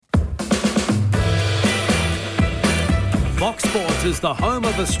Fox Sports is the home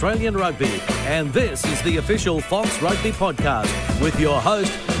of Australian rugby, and this is the official Fox Rugby podcast with your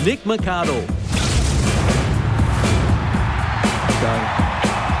host, Nick McArdle.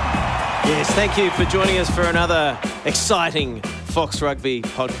 Yes, thank you for joining us for another exciting Fox Rugby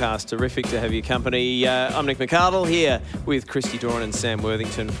podcast. Terrific to have your company. I'm Nick McArdle here with Christy, Doran and Sam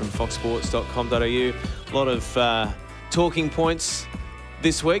Worthington from foxsports.com.au. A lot of talking points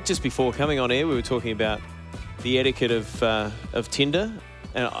this week. Just before coming on air, we were talking about the etiquette of Tinder,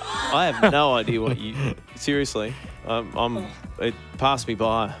 and I have no idea what you... Seriously, it passed me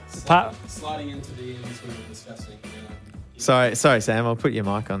by. Sliding into the DMs we were discussing. Sorry, Sam. I'll put your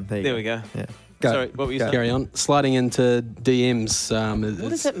mic on. There we go. Yeah. Sorry, what were you saying? Carry on. Sliding into DMs. What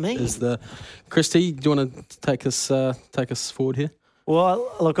does that mean? Christy, do you want to take us forward here? Well,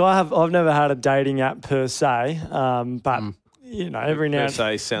 look, I've never had a dating app per se, but you know, every now Per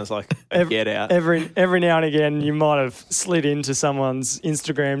se sounds like get out. every now and again, you might have slid into someone's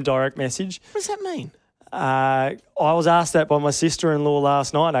Instagram direct message. What does that mean? I was asked that by my sister-in-law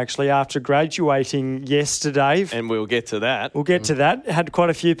last night, actually, after graduating yesterday. And we'll get to that. We'll get to that. Had quite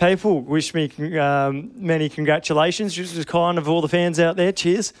a few people wish me many congratulations. Just kind of all the fans out there.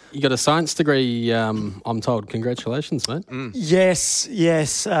 Cheers. You got a science degree, I'm told. Congratulations, mate. Yes.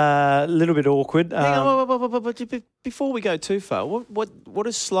 A little bit awkward. Hang on, but before we go too far, what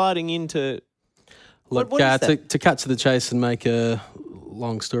is sliding into... Look, what is that? to cut to the chase and make a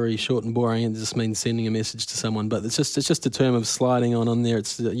long story short and boring, it just means sending a message to someone. But it's just a term of sliding on there.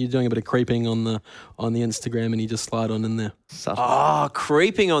 It's you're doing a bit of creeping on the Instagram, and you just slide on in there.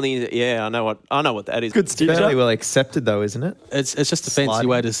 Creeping on the... Yeah, I know what that is. Good stitch fairly up. well accepted, though, isn't it? It's just a fancy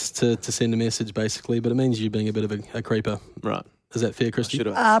way to send a message, basically. But it means you being a bit of a creeper. Right. Is that fair, Christy?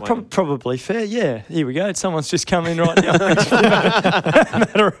 Probably fair, yeah. Here we go. Someone's just come in right now,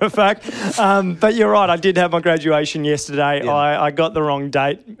 matter of fact. But you're right, I did have my graduation yesterday. Yeah. I got the wrong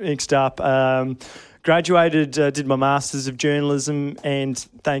date mixed up. Graduated, did my Masters of Journalism, and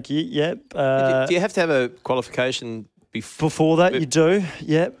thank you, yep. Do you have to have a qualification before that? You do,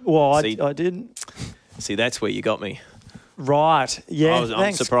 yep. Well, I did. See, that's where you got me. Right, yeah.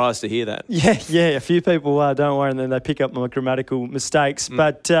 I'm surprised to hear that. Yeah. A few people don't worry, and then they pick up my grammatical mistakes.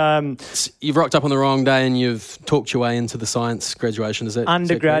 But you've rocked up on the wrong day, and you've talked your way into the science graduation. Is that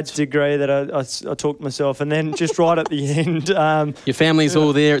undergrad degree that I talked myself, and then just right at the end, your family's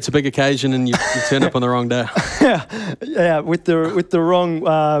all there. It's a big occasion, and you turn up on the wrong day. yeah, with the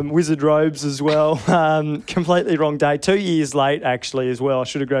wrong wizard robes as well. Completely wrong day. 2 years late, actually, as well. I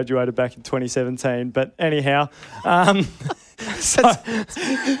should have graduated back in 2017, but anyhow.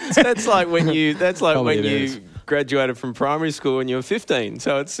 That's like when you graduated from primary school when you were 15.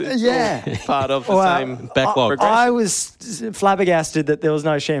 So it's part of the same backlog. I was flabbergasted that there was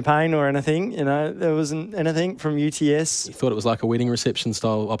no champagne or anything. You know, there wasn't anything from UTS. You thought it was like a wedding reception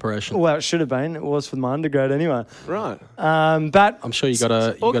style operation. Well, it should have been. It was for my undergrad anyway. Right. But I'm sure you got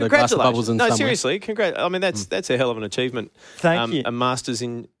a glass of bubbles in somewhere. No, seriously, I mean, that's a hell of an achievement. Thank you. A master's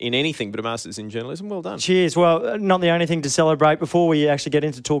in anything, but a master's in journalism. Well done. Cheers. Well, not the only thing to celebrate before we actually get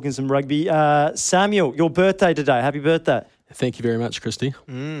into talking some rugby. Samuel, your birthday today. Happy birthday. Thank you very much, Christy.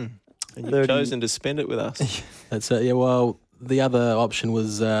 And you've chosen to spend it with us. That's it. Yeah, well, the other option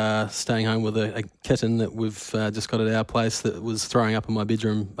was staying home with a kitten that we've just got at our place that was throwing up on my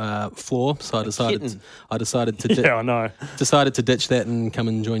bedroom floor. So I decided to ditch that and come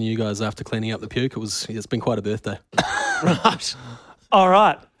and join you guys after cleaning up the puke. It's been quite a birthday. Right. All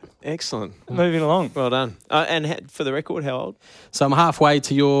right. Excellent. Moving along. Well done. And for the record, how old? So I'm halfway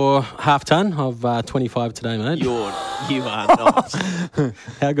to your half ton of 25 today, mate. You are not.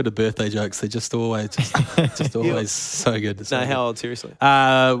 How good are birthday jokes? They're just always so good. No, how old, seriously?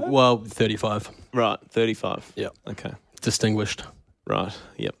 35. Right, 35. Yep. Okay. Distinguished. Right,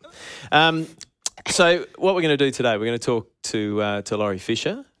 yep. So what we're going to do today, we're going to talk to Laurie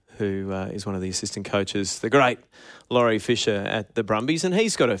Fisher, who is one of the assistant coaches, the great Laurie Fisher at the Brumbies, and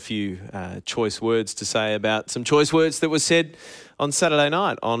he's got a few choice words to say about some choice words that were said on Saturday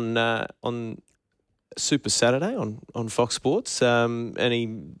night on Super Saturday on Fox Sports, and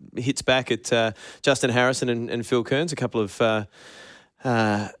he hits back at Justin Harrison and Phil Kearns, a couple of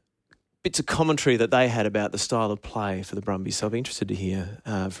bits of commentary that they had about the style of play for the Brumbies. So I'll be interested to hear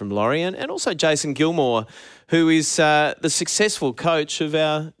from Laurie and also Jason Gilmore, who is the successful coach of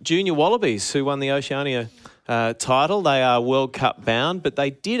our Junior Wallabies, who won the Oceania title. They are World Cup bound, but they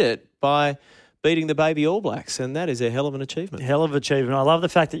did it by beating the baby All Blacks, and that is a hell of an achievement. Hell of an achievement. I love the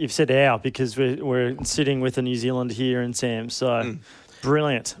fact that you've said our, because we're sitting with a New Zealand here and Sam. So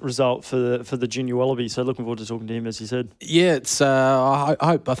brilliant result for the Junior Wallabies. So looking forward to talking to him, as you said. Yeah, it's.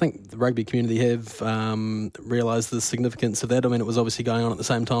 I think the rugby community have realised the significance of that. I mean, it was obviously going on at the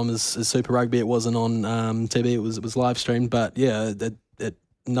same time as Super Rugby. It wasn't on TV. It was live streamed, but yeah,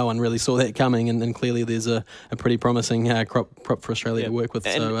 no one really saw that coming, and clearly there's a pretty promising crop for Australia to work with,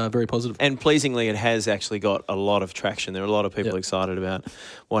 so very positive. And pleasingly, it has actually got a lot of traction. There are a lot of people excited about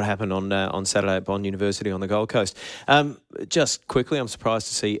what happened on Saturday at Bond University on the Gold Coast. Just quickly, I'm surprised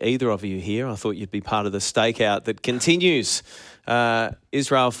to see either of you here. I thought you'd be part of the stakeout that continues.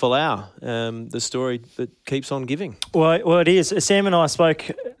 Israel Folau, the story that keeps on giving. Well, it is. Sam and I spoke.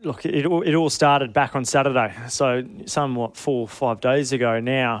 Look, it all started back on Saturday, so somewhat 4 or 5 days ago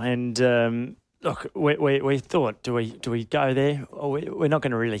now. And look, we thought, do we go there? We're not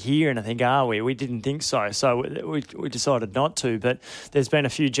going to really hear anything, are we? We didn't think so, so we decided not to. But there's been a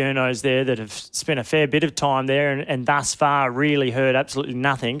few journos there that have spent a fair bit of time there, and thus far really heard absolutely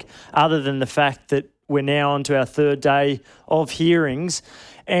nothing other than the fact that we're now on to our third day of hearings,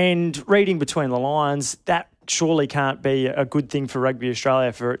 and reading between the lines, that surely can't be a good thing for Rugby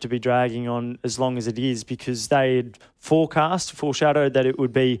Australia for it to be dragging on as long as it is, because they had foreshadowed that it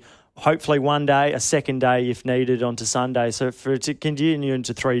would be hopefully one day, a second day if needed, onto Sunday. So for it to continue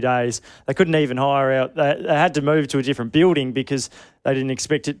into 3 days, they couldn't even hire out. They had to move to a different building because they didn't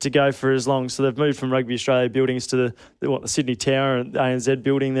expect it to go for as long. So they've moved from Rugby Australia buildings to the Sydney Tower and ANZ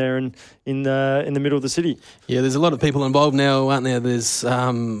building there in the middle of the city. Yeah, there's a lot of people involved now, aren't there? There's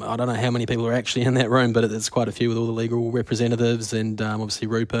I don't know how many people are actually in that room, but it's quite a few with all the legal representatives and obviously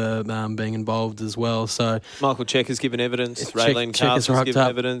Rupa being involved as well. So Michael Check has given evidence. Raylene Carl's given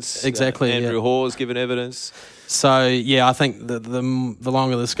evidence. Exactly. Andrew Hawes given evidence. So, yeah, I think the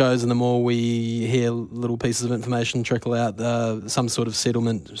longer this goes and the more we hear little pieces of information trickle out, some sort of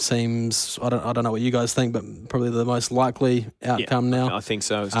settlement seems, I don't know what you guys think, but probably the most likely outcome now. I think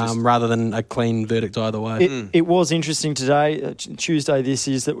so. Rather than a clean verdict either way. It was interesting today, Tuesday this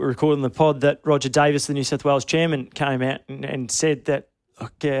is, that we're recording the pod, that Roger Davis, the New South Wales chairman, came out and said that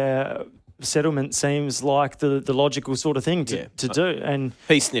settlement seems like the logical sort of thing to do. And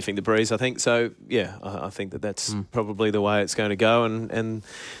he's sniffing the breeze, I think. So, yeah, I think that's probably the way it's going to go. And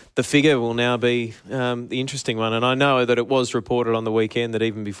the figure will now be the interesting one. And I know that it was reported on the weekend that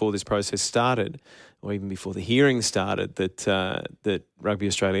even before this process started, or even before the hearing started, that Rugby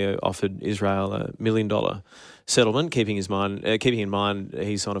Australia offered Israel $1 million settlement, keeping in mind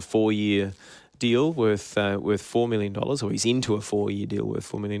he's on a 4-year deal worth $4 million, or he's into a 4-year deal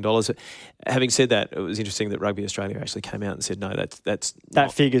worth $4 million. Having said that, it was interesting that Rugby Australia actually came out and said, no,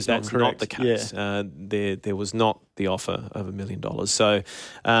 that figure's not correct. Not the case. Yeah. There was not the offer of $1 million. So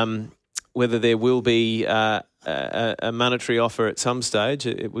whether there will be a monetary offer at some stage,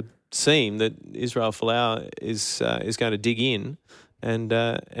 it would seem that Israel Folau is going to dig in and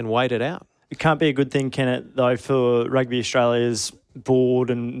wait it out. It can't be a good thing, can it, though, for Rugby Australia's board,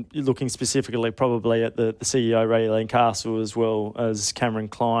 and looking specifically probably at the CEO, Raylene Castle, as well as Cameron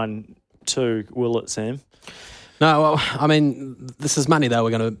Klein too, will it, Sam? No, well, I mean, this is money they were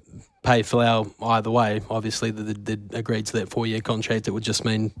going to pay Folau either way. Obviously, they'd agreed to that 4-year contract. It would just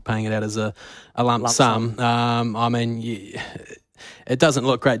mean paying it out as a lump sum. I mean, it doesn't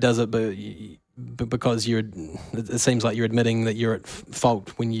look great, does it? But because it seems like you're admitting that you're at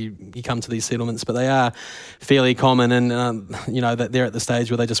fault when you come to these settlements, but they are fairly common, and that they're at the stage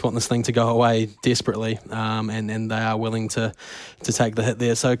where they just want this thing to go away desperately, and they are willing to take the hit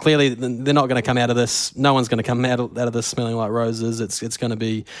there. So clearly they're not going to come out of this. No one's going to come out of this smelling like roses. It's going to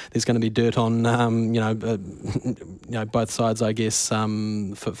be, there's going to be dirt on both sides, I guess,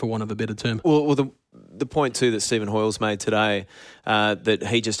 for want of a better term. Well, the point too that Stephen Hoyle's made today, that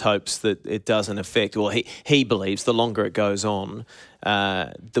he just hopes that it doesn't affect, or he believes the longer it goes on,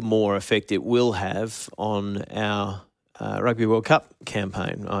 the more effect it will have on our Rugby World Cup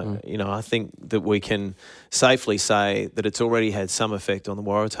campaign. I think that we can safely say that it's already had some effect on the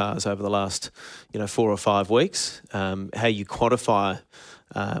Waratahs over the last 4 or 5 weeks. How you quantify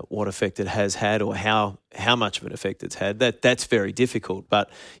what effect it has had, or how much of an effect it's had, that's very difficult. But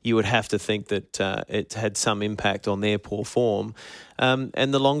you would have to think that it's had some impact on their poor form.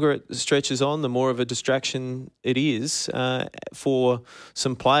 And the longer it stretches on, the more of a distraction it is for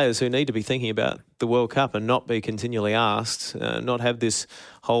some players who need to be thinking about the World Cup and not be continually asked, not have this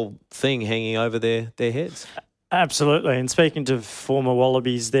whole thing hanging over their heads. Absolutely. And speaking to former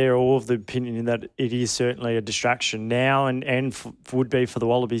Wallabies, they're all of the opinion that it is certainly a distraction now and would be for the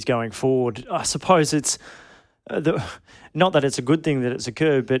Wallabies going forward. I suppose it's not that it's a good thing that it's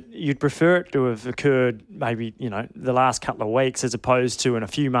occurred, but you'd prefer it to have occurred maybe, the last couple of weeks as opposed to in a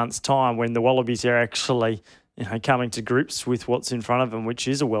few months' time when the Wallabies are actually coming to grips with what's in front of them, which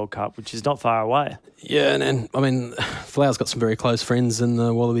is a World Cup, which is not far away. Yeah, and I mean, Folau's got some very close friends in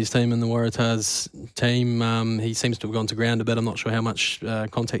the Wallabies team and the Waratahs team. He seems to have gone to ground a bit. I'm not sure how much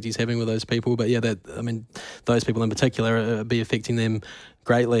contact he's having with those people, but yeah, those people in particular be affecting them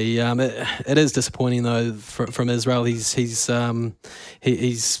greatly. It is disappointing though from Israel. He's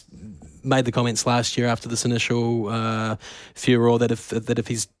made the comments last year after this initial furore that if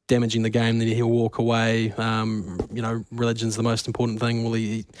he's damaging the game, then he'll walk away. Religion's the most important thing. Well,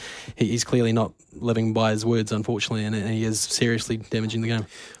 he's clearly not living by his words, unfortunately, and he is seriously damaging the game.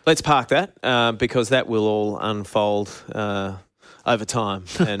 Let's park that because that will all unfold over time,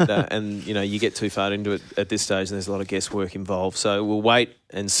 and you get too far into it at this stage, and there's a lot of guesswork involved. So we'll wait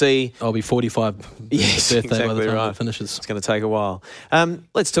and see. I'll be 45. Yes, birthday exactly by the time right. it finishes. It's going to take a while.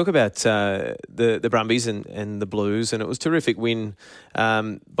 Let's talk about the Brumbies and the Blues, and it was a terrific win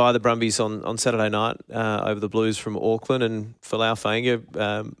by the Brumbies on Saturday night over the Blues from Auckland, and Folau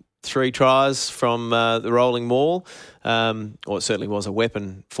Fainga, 3 tries from the rolling maul, or it certainly was a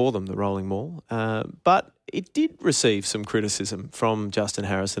weapon for them, the rolling maul, but it did receive some criticism from Justin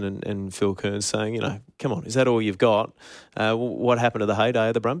Harrison and Phil Kearns saying, come on, is that all you've got? What happened to the heyday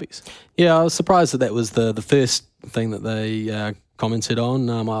of the Brumbies? Yeah, I was surprised that was the first thing that they commented on.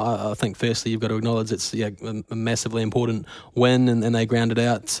 I think firstly you've got to acknowledge it's a massively important win, and they grounded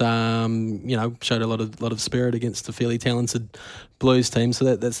out. Showed a lot of spirit against a fairly talented Blues team.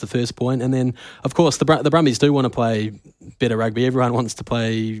 So that's the first point. And then of course the Brumbies do want to play better rugby. Everyone wants to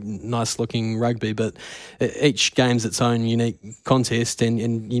play nice looking rugby, but each game's its own unique contest,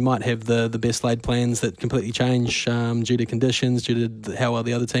 and you might have the best laid plans that completely change due to conditions, due to how well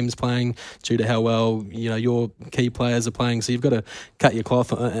the other team's playing, due to how well your key players are playing. So you've got to cut your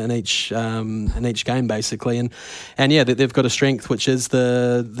cloth in each game basically, and yeah, they've got a strength which is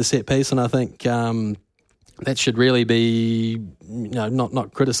the set piece, and I think that should really be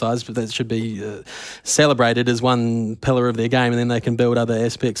not criticised, but that should be celebrated as one pillar of their game, and then they can build other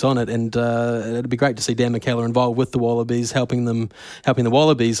aspects on it. And it'd be great to see Dan McArdle involved with the Wallabies, helping the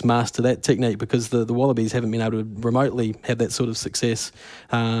Wallabies master that technique, because the Wallabies haven't been able to remotely have that sort of success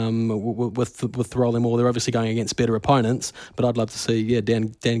with the rolling maul. They're obviously going against better opponents, but I'd love to see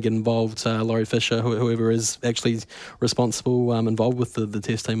Dan get involved, Laurie Fisher, whoever is actually responsible, involved with the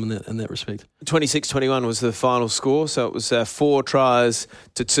test team in that respect. 26-21 was the final score, so it was 4 tries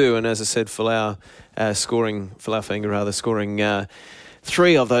to 2, and as I said, Folau Fainga scoring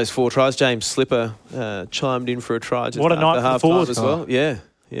 3 of those 4 tries. James Slipper chimed in for a try just what a night after for half-time forward as well. Yeah,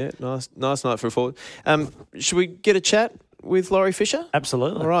 nice night for a forward. Should we get a chat with Laurie Fisher?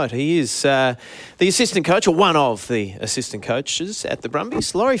 Absolutely. All right, he is the assistant coach, or one of the assistant coaches at the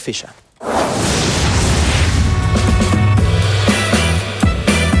Brumbies. Laurie Fisher.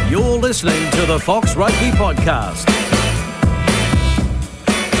 You're listening to the Fox Rugby Podcast.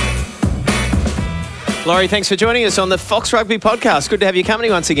 Laurie, thanks for joining us on the Fox Rugby Podcast. Good to have your company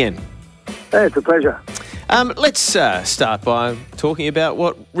once again. Hey, it's a pleasure. Let's start by talking about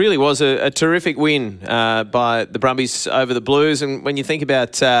what really was a terrific win by the Brumbies over the Blues. And when you think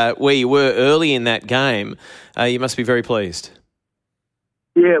about where you were early in that game, you must be very pleased.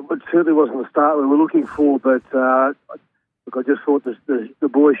 Yeah, it certainly wasn't the start we were looking for, but look, I just thought the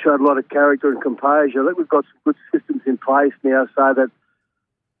boys showed a lot of character and composure. I think we've got some good systems in place now so that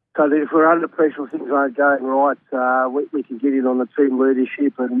if we're under pressure, things aren't going right, we can get in on the team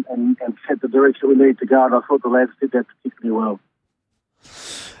leadership and set the direction we need to go. And I thought the lads did that particularly well.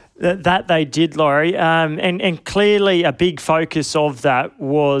 That they did, Laurie, and clearly a big focus of that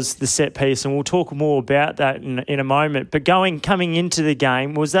was the set piece, and we'll talk more about that in a moment. But coming into the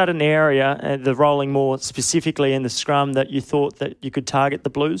game, was that an area, the rolling more specifically in the scrum, that you thought that you could target the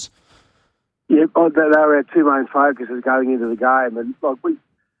Blues? Yeah, they were our 2 main focuses going into the game, and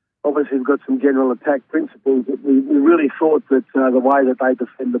we've got some general attack principles, but we really thought that the way that they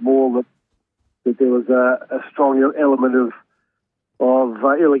defend the ball, that there was a strong element of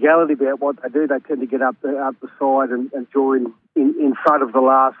illegality about what they do. They tend to get up the side and join in front of the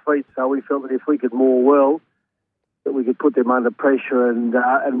last feet. So we felt that if we could maul well, that we could put them under pressure. And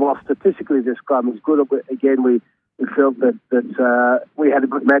while statistically their scrum is good, again we felt that we had a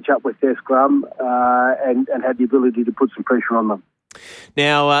good match-up with their scrum and had the ability to put some pressure on them.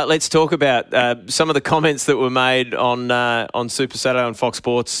 Now, let's talk about some of the comments that were made on Super Saturday on Fox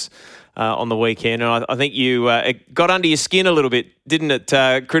Sports on the weekend. And I think it got under your skin a little bit, didn't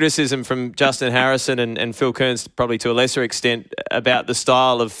it? Criticism from Justin Harrison and Phil Kearns, probably to a lesser extent, about the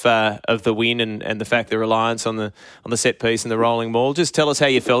style of the win and the fact the reliance on the set piece and the rolling maul. Just tell us how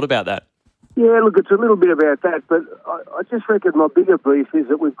you felt about that. Yeah, look, it's a little bit about that, but I just reckon my bigger beef is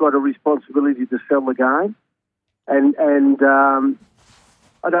that we've got a responsibility to sell the game. and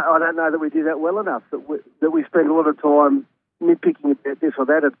I don't know that we do that well enough. That we spend a lot of time nitpicking about this or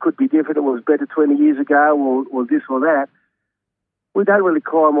that. It could be different. It was better 20 years ago, or this or that. We don't really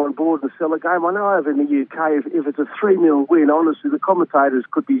climb on board and sell a game. I know over in the UK, if it's a 3-0 win, honestly, the commentators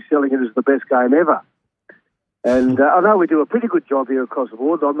could be selling it as the best game ever. And I know we do a pretty good job here across the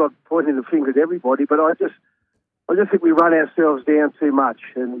board. I'm not pointing the finger at everybody, but I just think we run ourselves down too much.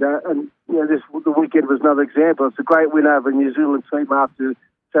 And the weekend was another example. It's a great win over a New Zealand team after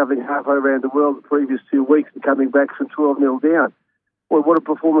travelling halfway around the world the previous 2 weeks and coming back from 12-0 down. Well, what a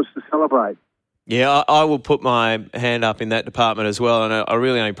performance to celebrate. Yeah, I will put my hand up in that department as well. And I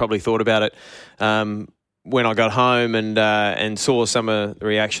really only probably thought about it when I got home and saw some of the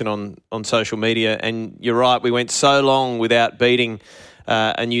reaction on social media. And you're right, we went so long without beating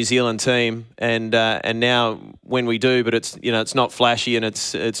a New Zealand team, and now when we do, but it's not flashy and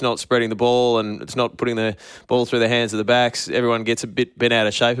it's not spreading the ball and it's not putting the ball through the hands of the backs. Everyone gets a bit bent out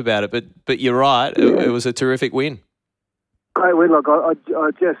of shape about it. But you're right, it was a terrific win. Great win. Look, I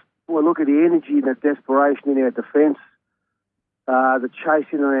just look at the energy and the desperation in our defence, the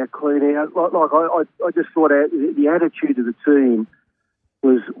chasing on our clean out. I just thought the attitude of the team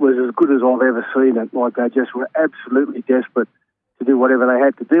was as good as I've ever seen it. Like, they just were absolutely desperate to do whatever they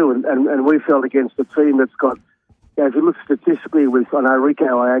had to do, and we felt against a team that's got, if you look statistically, I know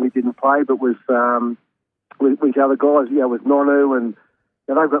Rico I only didn't play, but with other guys, with Nonu, and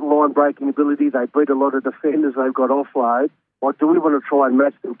they've got line breaking ability. They beat a lot of defenders. They've got offload. Like, do we want to try and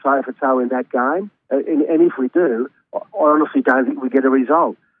match them toe for toe in that game? And if we do, I honestly don't think we get a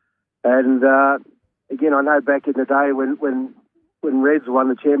result. And again, I know back in the day when Reds won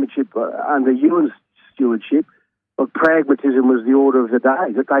the championship under Ewan's stewardship, but pragmatism was the order of the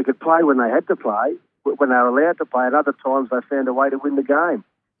day, that they could play when they had to play, when they were allowed to play, and other times they found a way to win the game.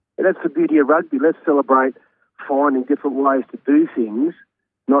 And that's the beauty of rugby. Let's celebrate finding different ways to do things,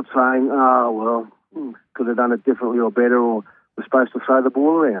 not saying, could have done it differently or better, or we're supposed to throw the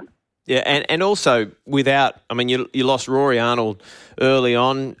ball around. Yeah, and also you lost Rory Arnold early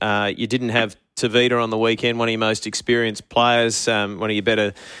on. You didn't have Tavita on the weekend, one of your most experienced players, one of your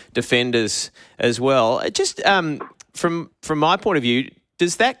better defenders as well. Just from my point of view,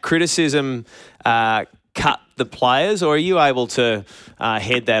 does that criticism cut the players, or are you able to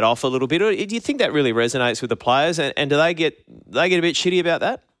head that off a little bit? Or do you think that really resonates with the players, and do they get a bit shitty about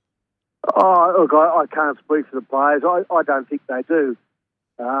that? Oh, look, I can't speak for the players. I don't think they do.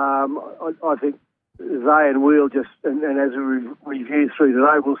 I think they and we'll just, and as we review through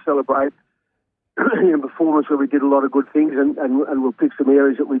today, we'll celebrate performance where we did a lot of good things, and we'll pick some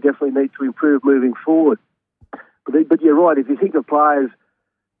areas that we definitely need to improve moving forward. But you're right, if you think of players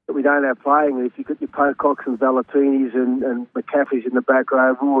that we don't have playing, if you got your Pocox and Valentinis and McCaffrey's in the back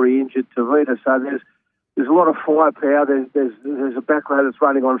row, Rory injured, Tavita, so there's a lot of firepower. There's a back row that's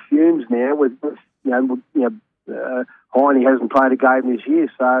running on fumes now. Heine hasn't played a game this year,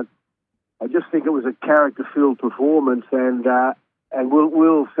 so I just think it was a character-filled performance, and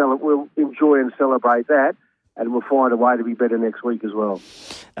we'll enjoy and celebrate that, and we'll find a way to be better next week as well.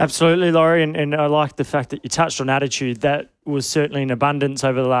 Absolutely, Laurie, and I like the fact that you touched on attitude. That was certainly in abundance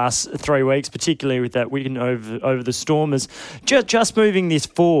over the last 3 weeks, particularly with that win over the Stormers. Just moving this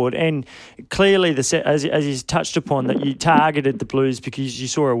forward, and clearly, as you touched upon, that you targeted the Blues because you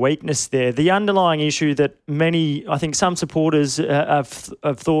saw a weakness there. The underlying issue that some supporters have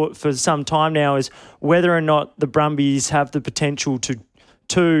thought for some time now is whether or not the Brumbies have the potential to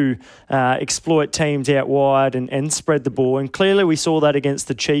exploit teams out wide and spread the ball. And clearly we saw that against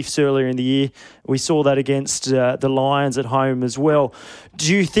the Chiefs earlier in the year. We saw that against the Lions at home as well.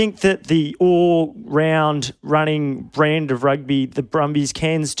 Do you think that the all-round running brand of rugby the Brumbies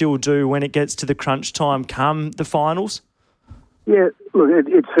can still do when it gets to the crunch time come the finals? Yeah, look,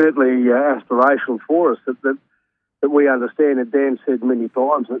 it's certainly aspirational for us that we understand, and Dan said many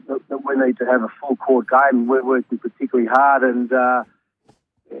times, that we need to have a full-court game. We're working particularly hard, and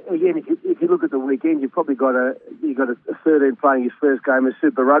again, if you look at the weekend, you've probably got a 13 playing his first game of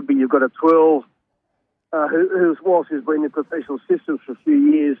Super Rugby. You've got a 12 whilst he's been in professional systems for a few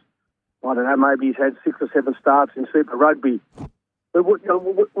years, I don't know, maybe he's had 6 or 7 starts in Super Rugby. But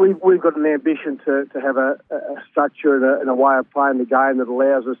we've got an ambition to have a structure and a way of playing the game that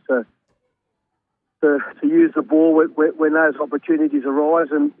allows us to use the ball when those opportunities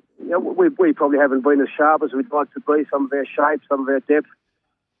arise. And we probably haven't been as sharp as we'd like to be. Some of our shape, some of our depth,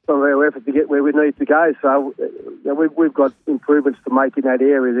 some of our effort to get where we need to go. So we've got improvements to make in that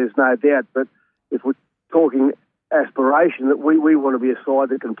area, there's no doubt. But if we're talking aspiration, that we want to be a side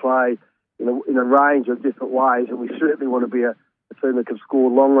that can play in a range of different ways, and we certainly want to be a team that can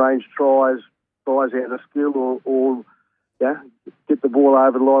score long-range tries, guys out of skill or get the ball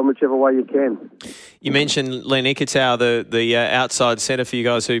over the line whichever way you can. You mentioned Len Ikitau, the outside centre for you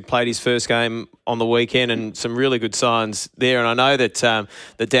guys who played his first game on the weekend, and some really good signs there. And I know that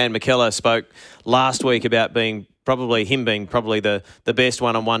that Dan McKellar spoke last week about being probably the best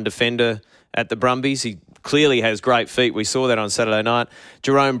one-on-one defender at the Brumbies. He clearly has great feet. We saw that on Saturday night.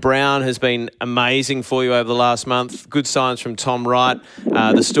 Jerome Brown has been amazing for you over the last month. Good signs from Tom Wright.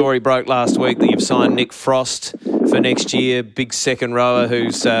 The story broke last week that you've signed Nick Frost for next year, big second rower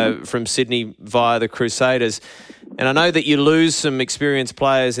who's from Sydney via the Crusaders. And I know that you lose some experienced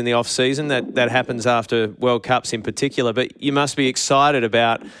players in the off-season. That happens after World Cups in particular. But you must be excited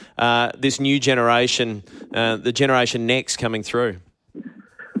about this new generation, the generation next coming through.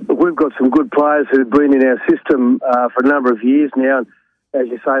 We've got some good players who've been in our system for a number of years now. As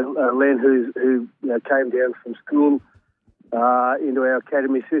you say, Len, who came down from school into our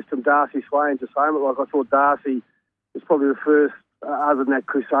academy system. Darcy Swain's the same. Like I thought Darcy was probably the first, other than that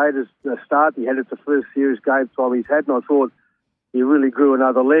Crusaders start he had, it's the first serious game time he's had, and I thought he really grew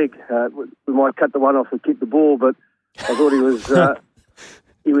another leg. We might cut the one off and kick the ball, but I thought he was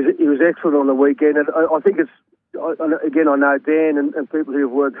he was excellent on the weekend, and I think it's. Again, I know Dan and people who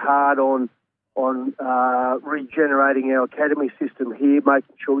have worked hard on regenerating our academy system here,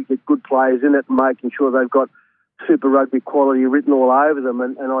 making sure we get good players in it and making sure they've got Super Rugby quality written all over them.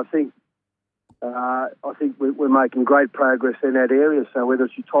 And I think we're making great progress in that area. So whether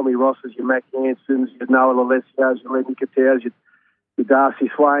it's your Tommy Rosses, your Mac Hansons, your Noah Lalesios, your Lenny Kataus, your Darcy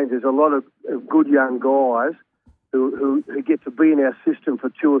Swains, there's a lot of good young guys who get to be in our system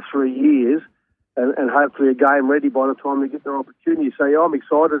for 2 or 3 years. And hopefully a game ready by the time they get their opportunity. So I'm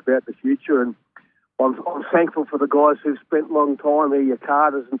excited about the future, and I'm thankful for the guys who've spent a long time here, your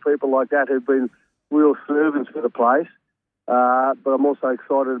Carters and people like that who've been real servants for the place. But I'm also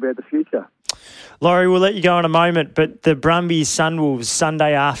excited about the future. Laurie, we'll let you go in a moment, but the Brumbies Sunwolves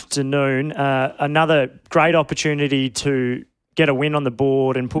Sunday afternoon, another great opportunity to get a win on the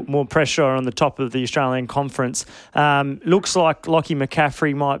board and put more pressure on the top of the Australian Conference. Looks like Lockie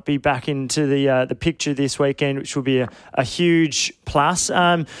McCaffrey might be back into the picture this weekend, which will be a huge plus.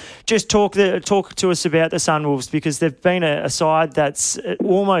 Just talk to us about the Sunwolves, because they've been a side that's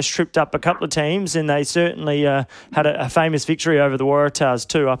almost tripped up a couple of teams, and they certainly had a famous victory over the Waratahs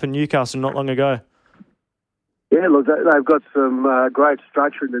too, up in Newcastle not long ago. Yeah, look, they've got some great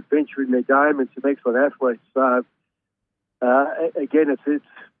structure and adventure in their game and some excellent athletes. So, again, it's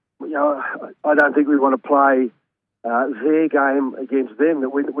I don't think we want to play their game against them. That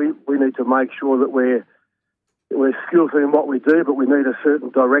we need to make sure that we're skillful in what we do, but we need a certain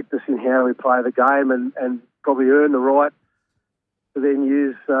directness in how we play the game, and probably earn the right to then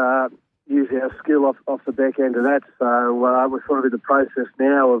use our skill off the back end of that. So we're sort of in the process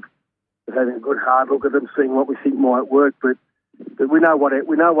now of having a good hard look at them, seeing what we think might work, but we know what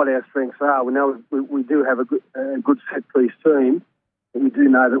our strengths are. We know we do have a good set piece team, and we do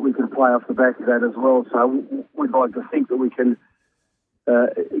know that we can play off the back of that as well. So we'd like to think that we can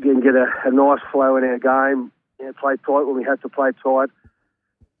again get a nice flow in our game, play tight when we have to play tight,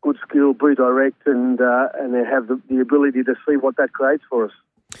 good skill, be direct, and then have the ability to see what that creates for us.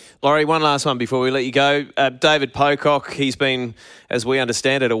 Laurie, one last one before we let you go. David Pocock, he's been, as we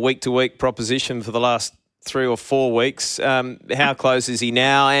understand it, a week-to-week proposition for the last 3 or 4 weeks. How close is he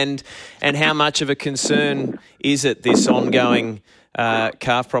now, and how much of a concern is it, this ongoing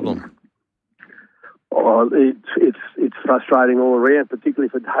calf problem? Oh, it's frustrating all around, particularly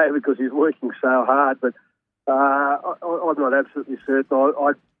for David because he's working so hard. But I'm not absolutely certain.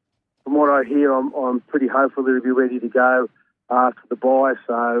 From what I hear, I'm pretty hopeful that he'll be ready to go after the bye.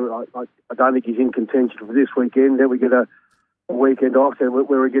 So I don't think he's in contention for this weekend. Then we get a weekend off, and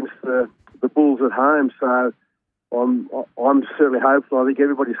we're against the Bulls at home. So I'm certainly hopeful. I think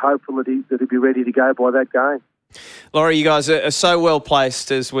everybody's hopeful that he'll be ready to go by that game. Laurie, you guys are so well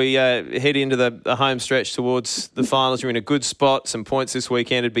placed as we head into the home stretch towards the finals. You're in a good spot. Some points this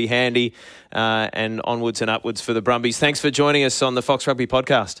weekend would be handy, and onwards and upwards for the Brumbies. Thanks for joining us on the Fox Rugby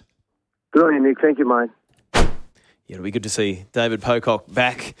podcast. Good on you, Nick. Thank you, mate. Yeah, it'll be good to see David Pocock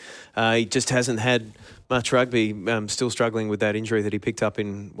back. He just hasn't had much rugby, still struggling with that injury that he picked up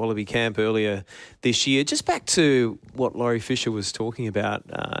in Wallaby camp earlier this year. Just back to what Laurie Fisher was talking about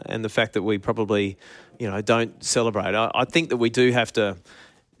and the fact that we probably, don't celebrate. I think that we do have to,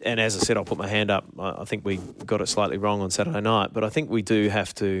 and as I said, I'll put my hand up, I think we got it slightly wrong on Saturday night, but I think we do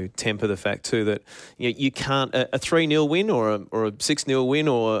have to temper the fact too that you can't, a 3-0 win or a 6-0 win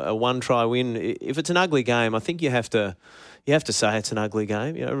or a 1-try win, if it's an ugly game, I think you have to you have to say it's an ugly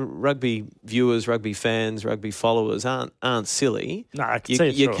game. You know, rugby viewers, rugby fans, rugby followers aren't silly. No, I can see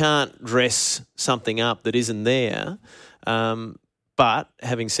it you through. can't dress something up that isn't there. But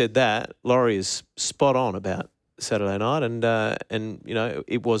having said that, Laurie is spot on about Saturday night, and you know,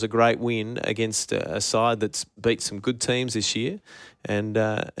 it was a great win against a side that's beat some good teams this year, and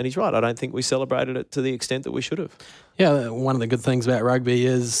he's right. I don't think we celebrated it to the extent that we should have. Yeah, one of the good things about rugby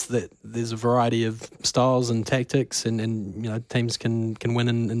is that there's a variety of styles and tactics, and you know, teams can win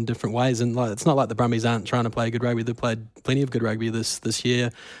in different ways. And it's not like the Brumbies aren't trying to play good rugby. They've played plenty of good rugby this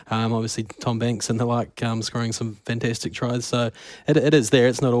year. Obviously, Tom Banks and the like scoring some fantastic tries. So it is there.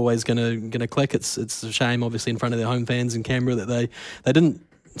 It's not always going to click. It's a shame, obviously, in front of their home fans in Canberra that they didn't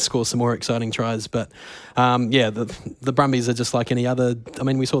score some more exciting tries. But the Brumbies are just like any other. I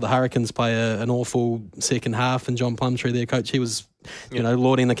mean, we saw the Hurricanes play an awful second half, and John Plumtree, their coach, he was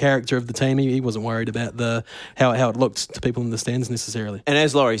lauding the character of the team. He wasn't worried about how it looked to people in the stands necessarily. And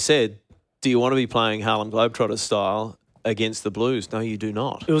as Laurie said, do you want to be playing Harlem Globetrotters style against the Blues? No, you do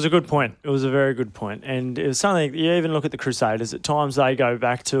not. It was a good point. It was a very good point. And it was something, you even look at the Crusaders, at times they go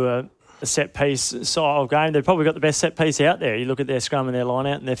back to a set-piece style game. They've probably got the best set-piece out there. You look at their scrum and their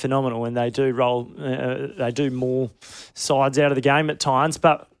line-out, and they're phenomenal, and they do roll, they do more sides out of the game at times.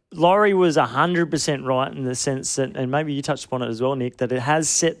 But Laurie was 100% right in the sense that, and maybe you touched upon it as well, Nick, that it has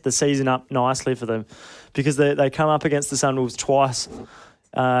set the season up nicely for them, because they come up against the Sunwolves twice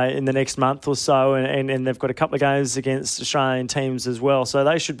in the next month or so, and they've got a couple of games against Australian teams as well, so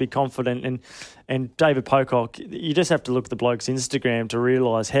they should be confident. And David Pocock, you just have to look at the bloke's Instagram to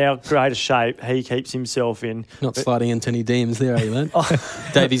realise how great a shape he keeps himself in. Not sliding into any Deems there, are you, mate?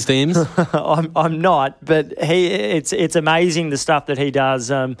 Davies Deems? I'm not, but it's amazing the stuff that he does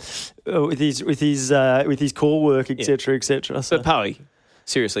with his core work, etc., etc. So, Poey,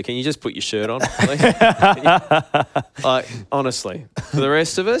 seriously, can you just put your shirt on? Like, honestly, for the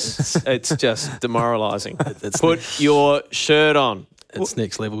rest of us, it's just demoralising. Put your shirt on. It's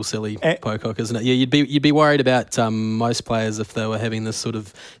next level silly, Pocock, isn't it? Yeah, you'd be worried about most players if they were having this sort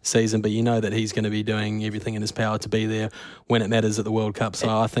of season, but you know that he's going to be doing everything in his power to be there when it matters at the World Cup. So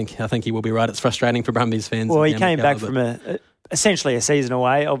I think he will be right. It's frustrating for Brumbies fans. Well, he came back from essentially a season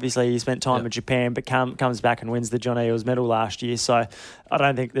away. Obviously, he spent time in Japan, but comes back and wins the John Eales medal last year. So I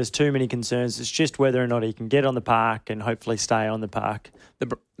don't think there's too many concerns. It's just whether or not he can get on the park and hopefully stay on the park.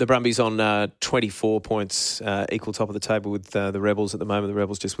 The Brumbies on 24 points, equal top of the table with the Rebels at the moment. The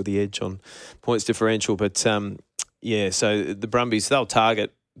Rebels just with the edge on points differential. But, so the Brumbies, they'll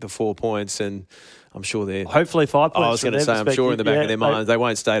target the 4 points, and I'm sure they're... Hopefully 5 points. I was going to say, I'm sure in the back of their minds, they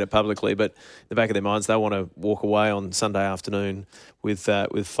won't state it publicly, but in the back of their minds, they want to walk away on Sunday afternoon with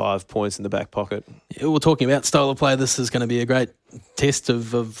 5 points in the back pocket. Yeah, we're talking about style of play. This is going to be a great test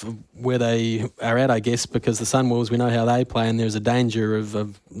of where they are at, I guess, because the Sunwolves, we know how they play, and there's a danger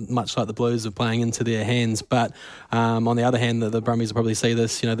of much like the Blues, of playing into their hands. But on the other hand, the Brumbies will probably see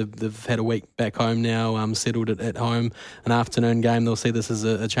this. You know, they've had a week back home now, settled at home, an afternoon game. They'll see this as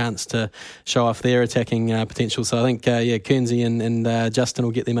a chance to show off their attacking potential. So I think, Kearnsey and Justin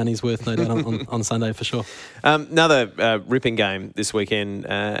will get their money's worth, no doubt, on Sunday for sure. Another ripping game this weekend,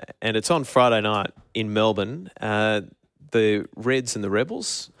 and it's on Friday night in Melbourne. The Reds and the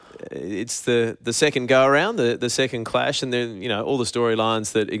Rebels. It's the second go around, the second clash, and then all the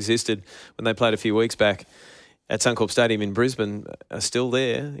storylines that existed when they played a few weeks back at Suncorp Stadium in Brisbane are still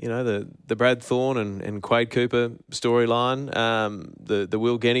there. The Brad Thorne and Quade Cooper storyline, the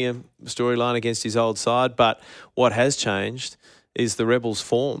Will Genia storyline against his old side. But what has changed is the Rebels'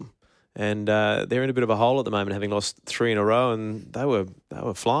 form. And they're in a bit of a hole at the moment, having lost 3 in a row, and they were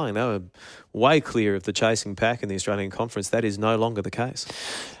flying. They were way clear of the chasing pack in the Australian Conference. That is no longer the case.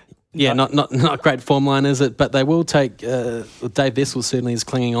 Yeah, not great form line, is it? But they will take... Dave Vessel certainly is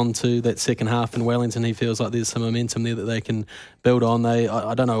clinging on to that second half in Wellington. He feels like there's some momentum there that they can build on.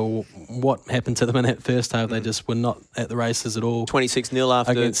 I don't know what happened to them in that first half. They just were not at the races at all. 26-0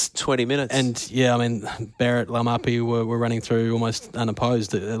 after 20 minutes. And, Barrett, Laumapi were running through almost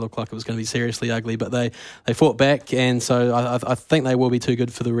unopposed. It looked like it was going to be seriously ugly, but they fought back, and so I think they will be too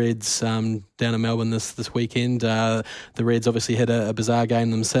good for the Reds down in Melbourne this weekend. The Reds obviously had a bizarre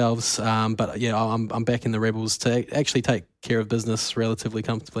game themselves. But I'm backing the Rebels to actually take care of business relatively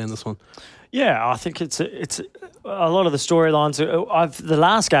comfortably in this one. Yeah, I think it's a lot of the storylines. The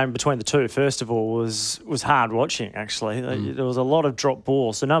last game between the two, first of all, was hard watching. Actually, there was a lot of drop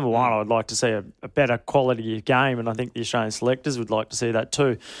balls. So number one, I'd like to see a better quality game, and I think the Australian selectors would like to see that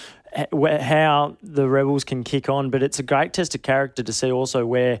too. how the Rebels can kick on, but it's a great test of character to see also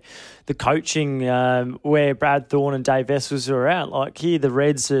where the coaching, where Brad Thorne and Dave Vessels are out. Like here, the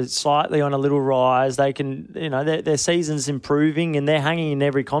Reds are slightly on a little rise. They can, their season's improving and they're hanging in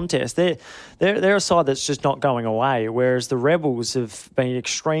every contest. They're a side that's just not going away, whereas the Rebels have been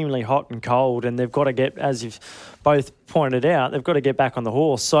extremely hot and cold, and they've got to get, as you've both pointed out, they've got to get back on the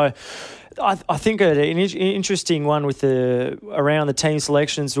horse. So I think an interesting one with around the team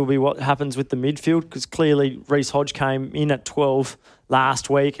selections will be what happens with the midfield, because clearly Reece Hodge came in at 12 last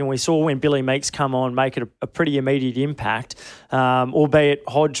week, and we saw when Billy Meeks come on make it a pretty immediate impact, albeit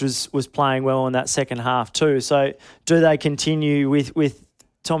Hodge was playing well in that second half too. So do they continue with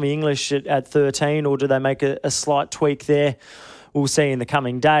Tommy English at 13, or do they make a slight tweak there? We'll see in the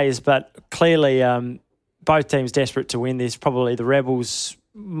coming days, but clearly both teams desperate to win this, probably the Rebels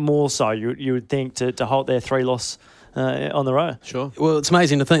more so, you would think, to halt their 3-loss on the row. Sure. Well, it's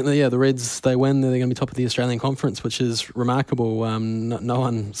amazing to think that, the Reds, they win, they're going to be top of the Australian Conference, which is remarkable. No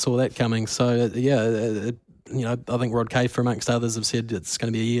one saw that coming. So, I think Rod Cafer, amongst others, have said it's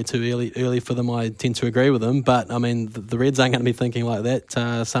going to be a year too early for them. I tend to agree with them. But, I mean, the Reds aren't going to be thinking like that.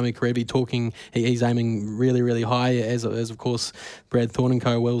 Sami Karevi talking, he's aiming really, really high, as of course, Brad Thorne and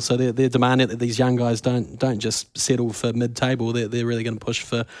co will. So they're demanding that these young guys don't just settle for mid-table. They're really going to push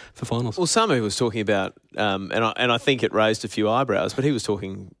for finals. Well, Sami was talking about, and I think it raised a few eyebrows, but he was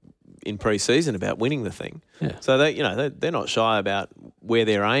talking in pre-season about winning the thing. Yeah. So they're not shy about where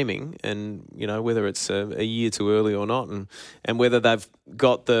they're aiming, and whether it's a year too early or not, and whether they've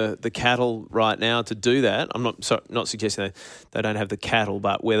got the cattle right now to do that. I'm not suggesting they don't have the cattle,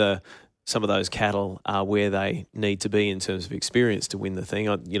 but whether some of those cattle are where they need to be in terms of experience to win the thing.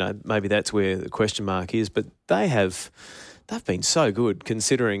 Maybe that's where the question mark is. But they've been so good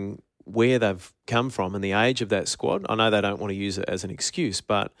considering where they've come from and the age of that squad. I know they don't want to use it as an excuse,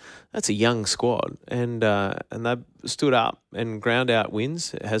 but that's a young squad, and they've stood up and ground out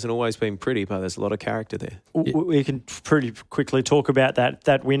wins. It hasn't always been pretty, but there's a lot of character there. We can pretty quickly talk about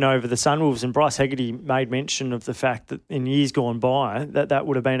that win over the Sunwolves, and Bryce Hegarty made mention of the fact that in years gone by that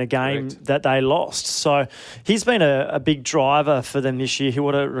would have been a game that they lost. So he's been a big driver for them this year.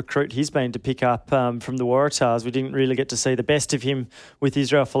 What a recruit he's been to pick up from the Waratahs. We didn't really get to see the best of him with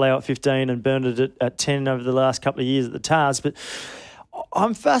Israel Folau at 15 and Bernard at 10 over the last couple of years at the Tars, but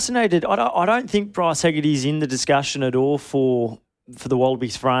I'm fascinated. I don't think Bryce Hegarty's in the discussion at all for the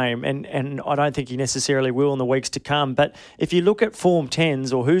Wallabies frame, and I don't think he necessarily will in the weeks to come. But if you look at Form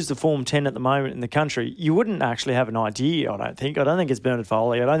 10s, or who's the Form 10 at the moment in the country, you wouldn't actually have an idea, I don't think. I don't think it's Bernard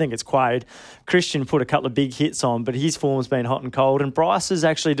Foley. I don't think it's Quade. Christian put a couple of big hits on, but his form's been hot and cold, and Bryce is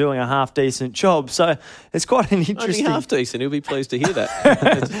actually doing a half-decent job. So it's quite an interesting... Only half-decent. He'll be pleased to hear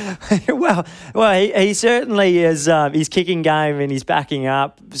that. well, he certainly is. His kicking game and his backing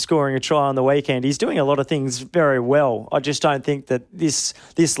up, scoring a try on the weekend. He's doing a lot of things very well. I just don't think that this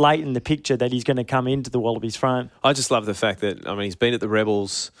late in the picture that he's going to come into the Wallabies frame. I just love the fact that, he's been at the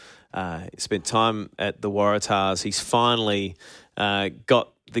Rebels, spent time at the Waratahs. He's finally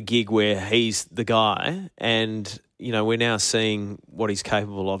got the gig where he's the guy, and we're now seeing what he's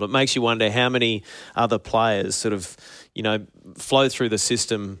capable of. It makes you wonder how many other players sort of flow through the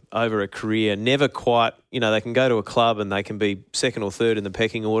system over a career, never quite, they can go to a club and they can be second or third in the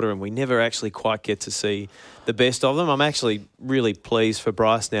pecking order, and we never actually quite get to see the best of them. I'm actually really pleased for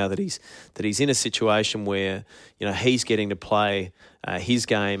Bryce now that he's in a situation where he's getting to play his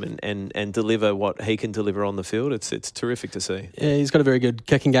game and deliver what he can deliver on the field. It's terrific to see. Yeah, he's got a very good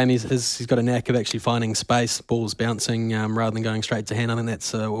kicking game. He's got a knack of actually finding space, balls bouncing rather than going straight to hand. I think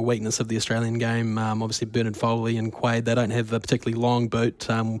that's a weakness of the Australian game. Obviously, Bernard Foley and Quade, they don't have a particularly long boot.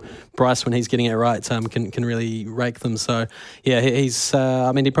 Bryce, when he's getting it right, can really rake them. So, yeah, he's.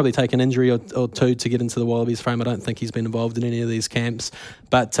 He'd probably take an injury or two to get into the Wallabies frame. I don't think he's been involved in any of these camps.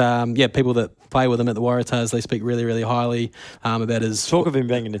 But, people that play with him at the Waratahs, they speak really, really highly about his... Talk of him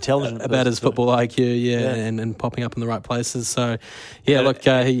being an intelligent about his football IQ, and popping up in the right places. So, he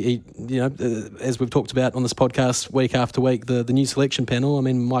as we've talked about on this podcast week after week, the new selection panel,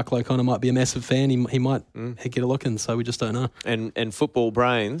 Michael O'Connor might be a massive fan. He might get a look in, so we just don't know. And football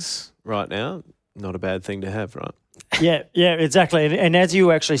brains right now, not a bad thing to have, right? Yeah, exactly. And as you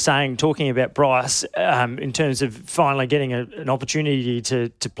were actually saying, talking about Bryce, in terms of finally getting an opportunity to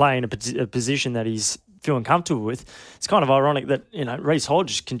play in a position that he's feeling comfortable with, it's kind of ironic that, Reece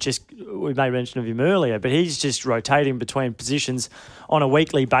Hodge we made mention of him earlier, but he's just rotating between positions on a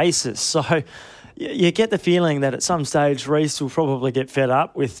weekly basis. So you get the feeling that at some stage Reece will probably get fed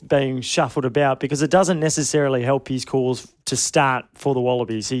up with being shuffled about, because it doesn't necessarily help his cause to start for the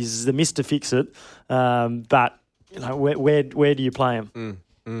Wallabies. He's the Mr. Fix-It, but... where do you play him?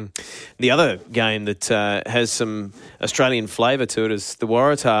 The other game that has some Australian flavour to it is the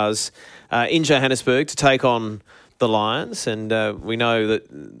Waratahs in Johannesburg to take on the Lions, and we know that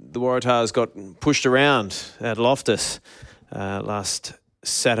the Waratahs got pushed around at Loftus last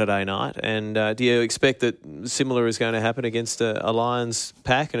Saturday night, and do you expect that similar is going to happen against a Lions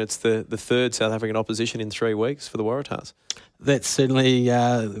pack, and it's the third South African opposition in 3 weeks for the Waratahs? That's certainly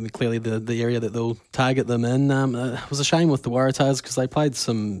clearly the area that they'll target them in. It was a shame with the Waratahs because they played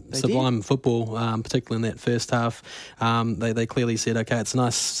some sublime football, particularly in that first half. They clearly said, okay, it's a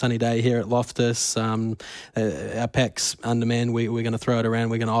nice sunny day here at Loftus. Our pack's undermanned. We're going to throw it around.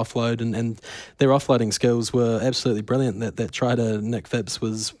 We're going to offload. And their offloading skills were absolutely brilliant. That try to Nick Phipps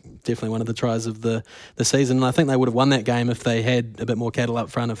was definitely one of the tries of the season. And I think they would have won that game if they had a bit more cattle up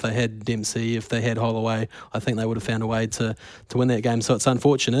front, if they had Dempsey, if they had Holloway. I think they would have found a way to win that game. So it's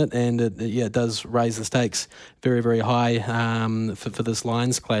unfortunate, and it does raise the stakes very, very high for this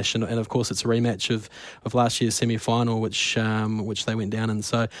Lions clash. And of course, it's a rematch of last year's semi-final, which they went down in.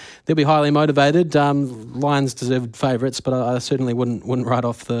 So they'll be highly motivated. Lions deserved favourites, but I certainly wouldn't write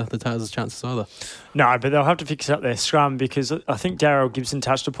off the Tars' chances either. No, but they'll have to fix up their scrum, because I think Daryl Gibson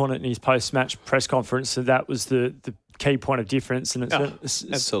touched upon it in his post-match press conference, so that was the key point of difference, and it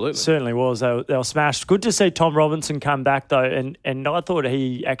absolutely certainly was. They were smashed. Good to see Tom Robinson come back though, and I thought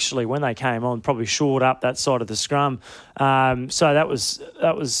he actually, when they came on, probably shored up that side of the scrum. So that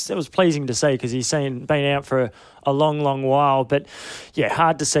was pleasing to see, because he's been out for a long while. But yeah,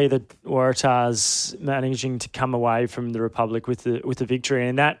 hard to see the Waratahs managing to come away from the Republic with the victory,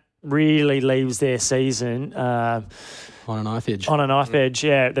 and that really leaves their season on a knife edge. On a knife edge,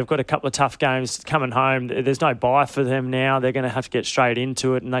 yeah. They've got a couple of tough games coming home. There's no bye for them now. They're going to have to get straight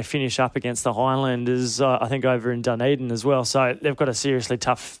into it, and they finish up against the Highlanders, I think, over in Dunedin as well. So they've got a seriously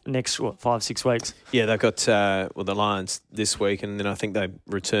tough next 5-6 weeks. Yeah, they've got the Lions this week, and then I think they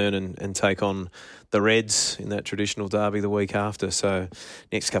return and take on the Reds in that traditional derby the week after. So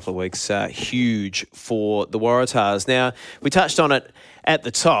next couple of weeks, huge for the Waratahs. Now, we touched on it at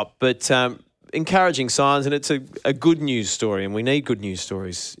the top, but encouraging signs, and it's a good news story, and we need good news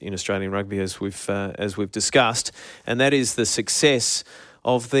stories in Australian rugby, as we've discussed, and that is the success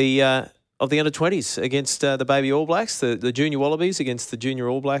of the under-20s against the baby All Blacks, the Junior Wallabies against the Junior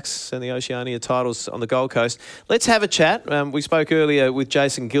All Blacks and the Oceania titles on the Gold Coast. Let's have a chat. We spoke earlier with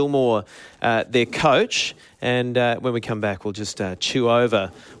Jason Gilmore, their coach, and when we come back, we'll just chew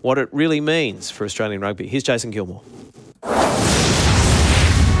over what it really means for Australian rugby. Here's Jason Gilmore.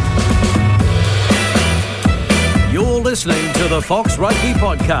 You're listening to the Fox Rugby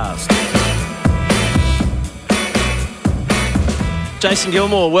Podcast. Jason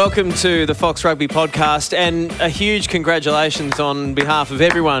Gilmore, welcome to the Fox Rugby Podcast, and a huge congratulations on behalf of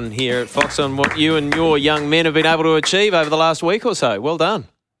everyone here at Fox on what you and your young men have been able to achieve over the last week or so. Well done.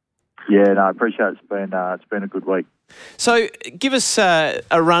 Yeah, no, I appreciate it. It's been a good week. So, give us a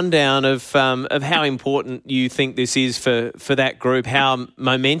rundown of how important you think this is for that group. How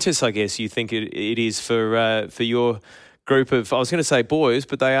momentous, I guess, you think it is for your group of, I was going to say boys,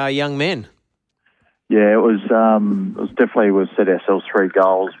 but they are young men. Yeah, it was definitely, we set ourselves 3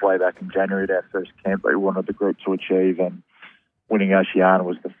 goals way back in January at our first camp that we wanted the group to achieve, and winning Oceania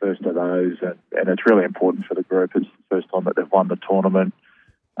was the first of those, and it's really important for the group. It's the first time that they've won the tournament.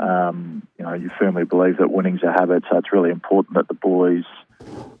 You firmly believe that winning's a habit, so it's really important that the boys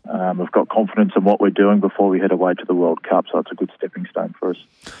have got confidence in what we're doing before we head away to the World Cup, so it's a good stepping stone for us.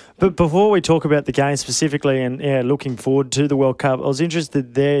 But before we talk about the game specifically and looking forward to the World Cup, I was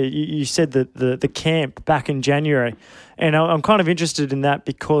interested there, you said that the camp back in January, and I'm kind of interested in that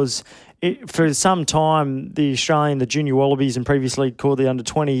because for some time the Junior Wallabies, and previously called the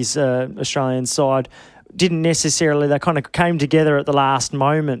under-20s Australian side, didn't necessarily, they kind of came together at the last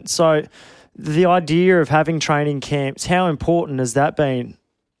moment. So the idea of having training camps, how important has that been?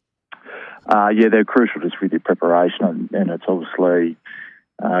 Yeah, they're crucial just with your preparation, and it's obviously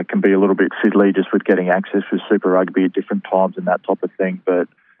can be a little bit fiddly just with getting access for Super Rugby at different times and that type of thing, but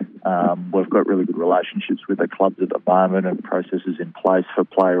we've got really good relationships with the clubs at the moment and processes in place for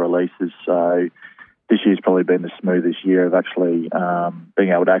player releases, so this year's probably been the smoothest year of actually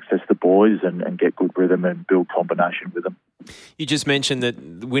being able to access the boys and get good rhythm and build combination with them. You just mentioned that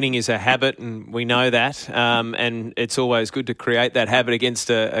winning is a habit, and we know that, and it's always good to create that habit against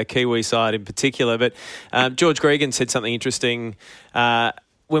a Kiwi side in particular. But George Gregan said something interesting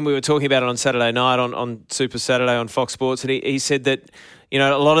when we were talking about it on Saturday night on Super Saturday on Fox Sports, and he said that, you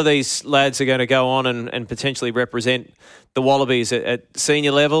know, a lot of these lads are going to go on and potentially represent the Wallabies at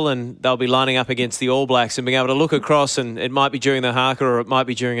senior level, and they'll be lining up against the All Blacks and being able to look across, and it might be during the haka or it might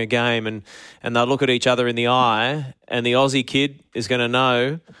be during a game, and they'll look at each other in the eye, and the Aussie kid is going to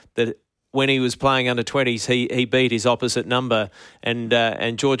know that when he was playing under 20s, he beat his opposite number, and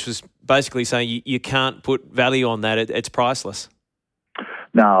George was basically saying you can't put value on that. It's priceless.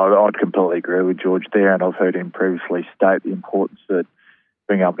 No, I'd completely agree with George there, and I've heard him previously state the importance that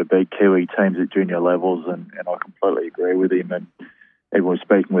being able to beat Kiwi teams at junior levels, and I completely agree with him. And he was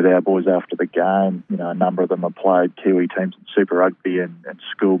speaking with our boys after the game. You know, a number of them have played Kiwi teams in Super Rugby and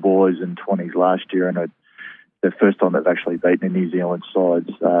schoolboys and 20s last year, and it's the first time they've actually beaten a New Zealand side.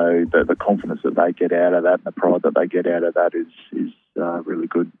 So the confidence that they get out of that and the pride that they get out of that is really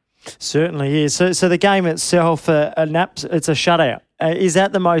good. Certainly is. So the game itself, it's a shutout. Is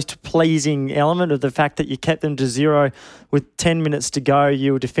that the most pleasing element of the fact that you kept them to 0 with 10 minutes to go?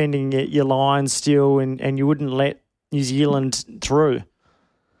 You were defending your line still, and you wouldn't let New Zealand through?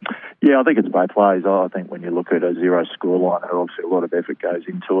 Yeah, I think it's both ways. I think when you look at a 0 scoreline, obviously a lot of effort goes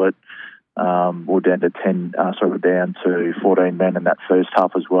into it. We're down to 14 men in that first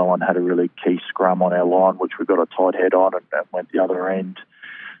half as well, and had a really key scrum on our line, which we got a tight head on and went the other end.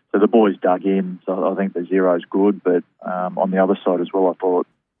 So the boys dug in. So I think the 0 is good, but on the other side as well, I thought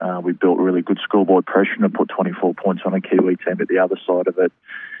we built really good scoreboard pressure and put 24 points on a Kiwi team at the other side of it.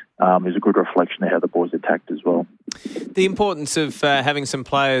 Is a good reflection of how the boys attacked as well. The importance of having some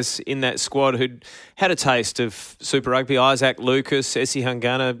players in that squad who'd had a taste of Super Rugby. Isaac Lucas, Essie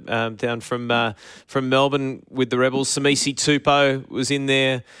Hungana down from Melbourne with the Rebels. Samisi Tupou was in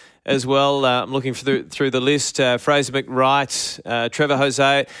there as well. I'm looking through the list. Fraser McWright, Trevor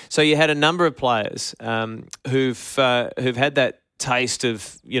Jose. So you had a number of players who've had that taste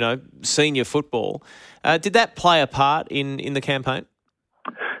of, you know, senior football. Did that play a part in the campaign?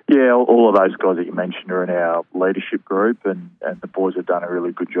 Yeah, all of those guys that you mentioned are in our leadership group, and the boys have done a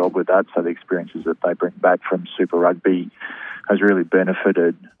really good job with that. So the experiences that they bring back from Super Rugby has really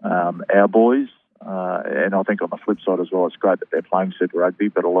benefited our boys. And I think on the flip side as well, it's great that they're playing Super Rugby,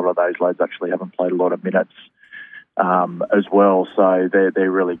 but a lot of those lads actually haven't played a lot of minutes as well. So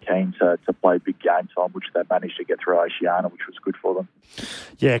they're really keen to play big game time, which they managed to get through Oceania, which was good for them.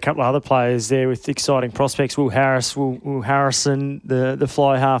 Yeah, a couple of other players there with exciting prospects. Will Harrison, the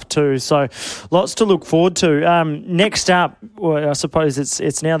fly half too. So lots to look forward to. Next up, well, I suppose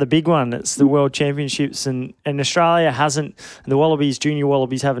it's now the big one. It's the World Championships, and Australia hasn't, the Wallabies, Junior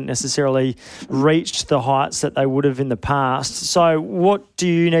Wallabies, haven't necessarily reached the heights that they would have in the past. So what do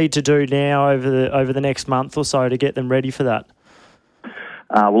you need to do now over the next month or so to get them ready for that?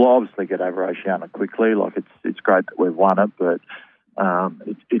 We'll obviously get over Oceania quickly. Like it's great that we've won it, but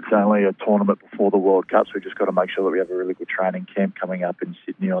it's only a tournament before the World Cup, so we've just got to make sure that we have a really good training camp coming up in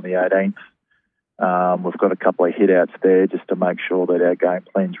Sydney on the 18th. We've got a couple of hit-outs there just to make sure that our game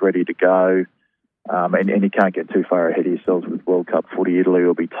plan's ready to go. And you can't get too far ahead of yourselves with World Cup footy. Italy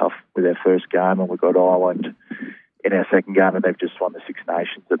will be tough with our first game, and we've got Ireland in our second game, and they've just won the Six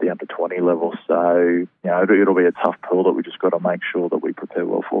Nations at the under-20 level. So, you know, it'll be a tough pool that we just got to make sure that we prepare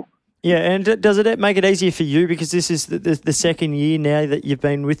well for. Yeah, and does it make it easier for you because this is the second year now that you've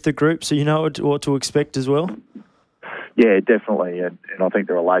been with the group, so you know what to expect as well? Yeah, definitely, and I think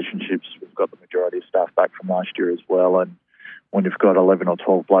the relationships, we've got the majority of staff back from last year as well, and when you've got 11 or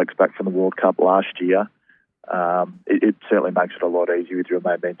 12 blokes back from the World Cup last year, it certainly makes it a lot easier with your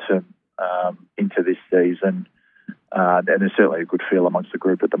momentum into this season. And there's certainly a good feel amongst the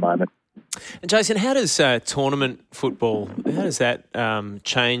group at the moment. And Jason, how does tournament football, how does that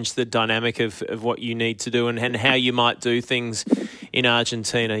change the dynamic of what you need to do and how you might do things in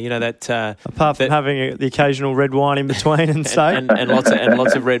Argentina? You know, that apart from having the occasional red wine in between and say and lots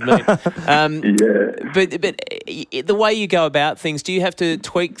of red meat. But the way you go about things, do you have to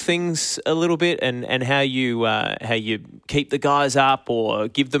tweak things a little bit and how you keep the guys up or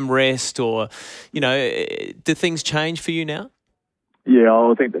give them rest, or, you know, do things change for you now? Yeah,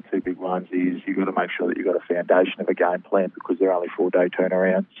 I think the two big ones is you've got to make sure that you've got a foundation of a game plan, because they're only 4-day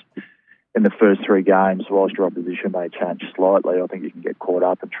turnarounds. In the first three games, whilst your opposition may change slightly, I think you can get caught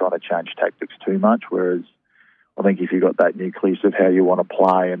up in trying to change tactics too much, whereas I think if you've got that nucleus of how you want to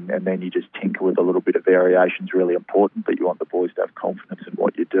play and then you just tinker with a little bit of variation is really important, but you want the boys to have confidence in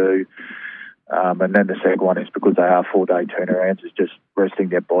what you do. And then the second one is, because they are 4-day turnarounds, is just resting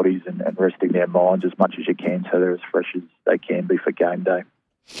their bodies and resting their minds as much as you can, so they're as fresh as they can be for game day.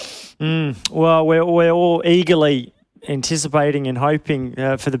 Well, we're all eagerly anticipating and hoping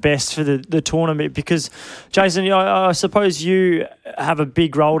for the best for the tournament? Because, Jason, I suppose you have a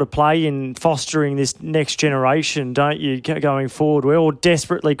big role to play in fostering this next generation, don't you, going forward? We're all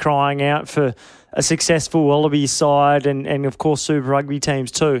desperately crying out for a successful Wallabies side and of course, Super Rugby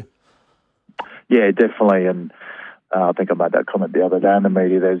teams too. Yeah, definitely. And I think I made that comment the other day in the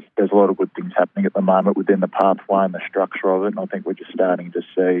media. There's a lot of good things happening at the moment within the pathway and the structure of it. And I think we're just starting to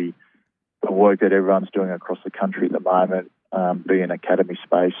see the work that everyone's doing across the country at the moment, be in academy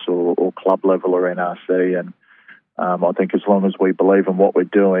space or club level or NRC. And I think as long as we believe in what we're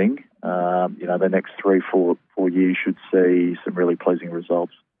doing, the next 3-4 years should see some really pleasing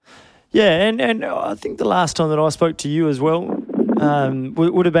results. Yeah, and I think the last time that I spoke to you as well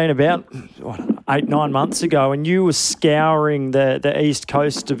would have been about 8-9 months ago, and you were scouring the east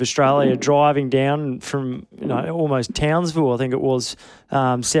coast of Australia, driving down from almost Townsville, I think it was,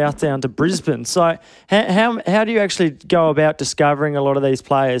 south down to Brisbane. So how do you actually go about discovering a lot of these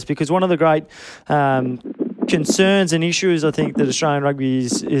players? Because one of the great concerns and issues I think that Australian rugby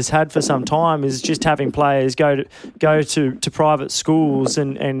has had for some time is just having players go to private schools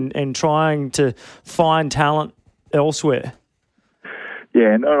and trying to find talent elsewhere.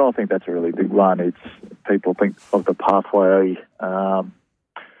 Yeah, and I think that's a really big one. It's people think of the pathway. I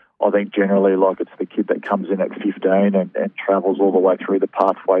think generally like it's the kid that comes in at 15 and travels all the way through the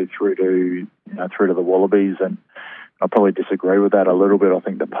pathway through to the Wallabies, and I probably disagree with that a little bit. I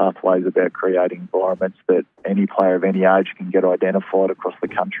think the pathway is about creating environments that any player of any age can get identified across the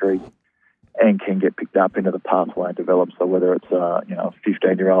country and can get picked up into the pathway and develop. So whether it's a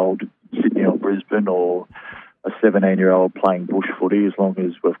 15-year-old Sydney or Brisbane or a 17-year-old playing bush footy, as long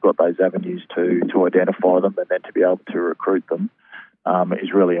as we've got those avenues to identify them and then to be able to recruit them,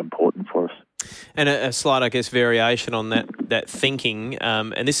 is really important for us. And a slight, I guess, variation on that thinking,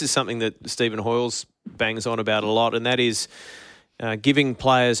 and this is something that Stephen Hoyles bangs on about a lot, and that is giving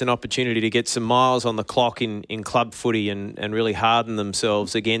players an opportunity to get some miles on the clock in club footy and really harden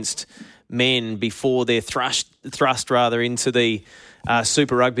themselves against men before they're thrust into the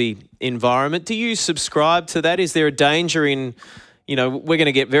Super Rugby environment. Do you subscribe to that? Is there a danger in, we're going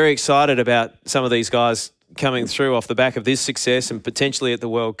to get very excited about some of these guys coming through off the back of this success and potentially at the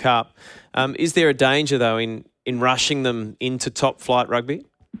World Cup. Is there a danger, though, in rushing them into top flight rugby?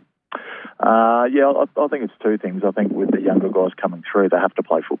 I think it's two things. I think with the younger guys coming through, they have to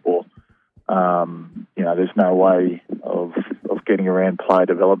play football. There's no way of getting around player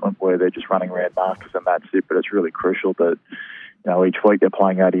development where they're just running around markers and that's it, but it's really crucial that each week they're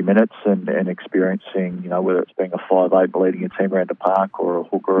playing 80 minutes and experiencing, whether it's being a 5'8" leading a team around the park or a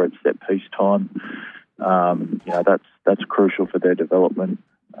hooker at set piece time. That's crucial for their development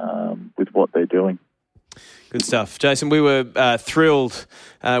with what they're doing. Good stuff. Jason, we were thrilled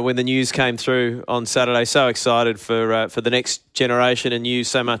when the news came through on Saturday. So excited for the next generation and you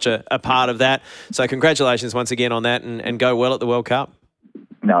so much a part of that. So congratulations once again on that and go well at the World Cup.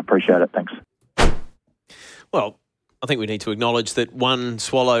 No, I appreciate it. Thanks. Well, I think we need to acknowledge that one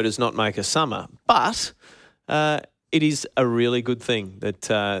swallow does not make a summer, but it is a really good thing that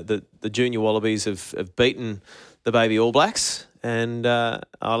the Junior Wallabies have beaten the baby All Blacks, and I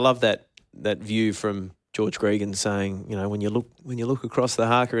love that view from George Gregan saying, when you look across the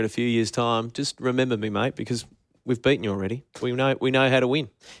haka in a few years' time, just remember me, mate, because we've beaten you already. We know how to win.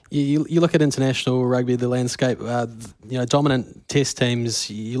 You look at international rugby, the landscape, dominant test teams,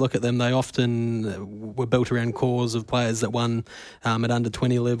 you look at them, they often were built around cores of players that won at under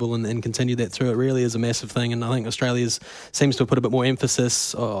 20 level and continued that through. It really is a massive thing, and I think Australia seems to have put a bit more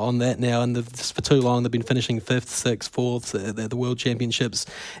emphasis on that now, and for too long they've been finishing 5th, 6th, 4th at the World Championships,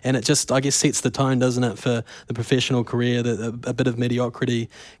 and it just, I guess, sets the tone, doesn't it, for the professional career, that a bit of mediocrity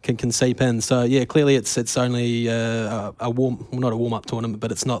can seep in. So, yeah, clearly it's only not a warm-up tournament,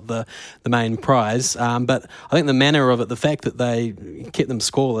 but it's not the main prize. But I think the manner of it, the fact that they kept them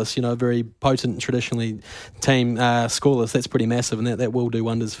scoreless, very potent traditionally team scoreless, that's pretty massive, and that will do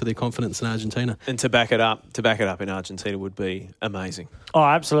wonders for their confidence in Argentina. And to back it up in Argentina would be amazing. Oh,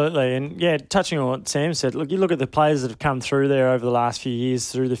 absolutely. And yeah, touching on what Sam said, look, you look at the players that have come through there over the last few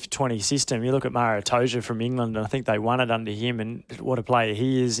years through the 20 system. You look at Mario Toja from England, and I think they won it under him, and what a player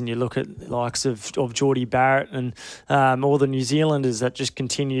he is. And you look at the likes of Geordie Barrett and all the New Zealanders that just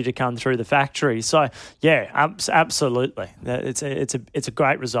continue to come through the factory. So yeah, absolutely, it's a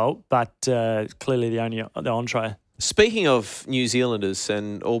great result, but clearly the entree. Speaking of New Zealanders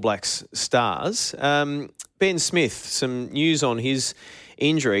and All Blacks stars, Ben Smith, some news on his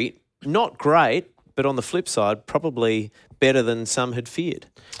injury. Not great, but on the flip side, probably better than some had feared.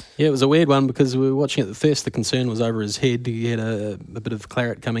 Yeah, it was a weird one because we were watching it at first. The concern was over his head. He had a bit of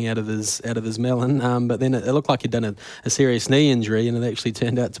claret coming out of his melon, but then it looked like he'd done a serious knee injury, and it actually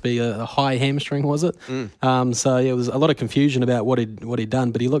turned out to be a high hamstring, was it? So yeah, it was a lot of confusion about what he'd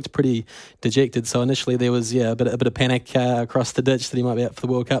done, but he looked pretty dejected. So initially there was a bit of panic across the ditch that he might be out for the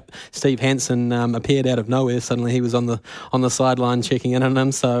World Cup. Steve Hansen appeared out of nowhere. Suddenly he was on the sideline checking in on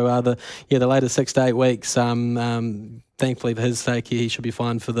him. So the later 6 to 8 weeks. Thankfully for his sake, he should be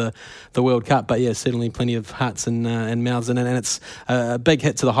fine for the World Cup. But yeah, certainly plenty of hearts and mouths in it, and it's a big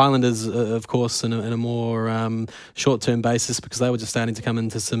hit to the Highlanders, of course, in a more short-term basis, because they were just starting to come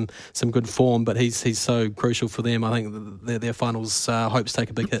into some good form. But he's so crucial for them. I think their finals hopes take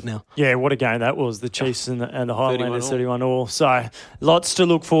a big hit now. Yeah, what a game that was, the Chiefs and the Highlanders, 31-all. So lots to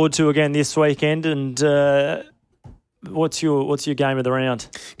look forward to again this weekend. And what's your game of the round?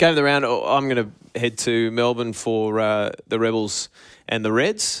 Game of the round, I'm going to head to Melbourne for the Rebels and the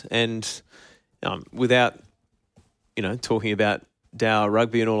Reds. And without, talking about Dow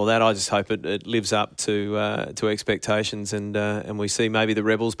rugby and all of that, I just hope it lives up to expectations and we see maybe the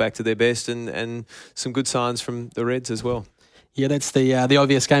Rebels back to their best and some good signs from the Reds as well. Yeah, that's the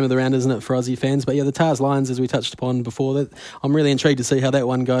obvious game of the round, isn't it, for Aussie fans? But yeah, the Tars Lions, as we touched upon before, I'm really intrigued to see how that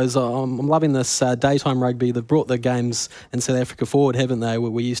one goes. I'm loving this daytime rugby. They've brought the games in South Africa forward, haven't they?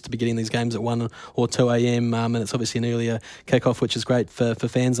 We used to be getting these games at 1 or 2 a.m, and it's obviously an earlier kick-off, which is great for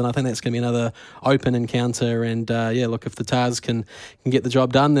fans, and I think that's going to be another open encounter. And look, if the Tars can get the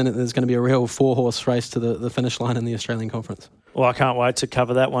job done, then there's going to be a real 4-horse race to the finish line in the Australian Conference. Well, I can't wait to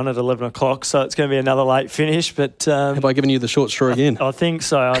cover that one at 11 o'clock, so it's going to be another late finish. But have I given you the short straw again? I think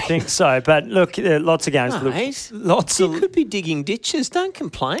so. But look, lots of games. You could be digging ditches. Don't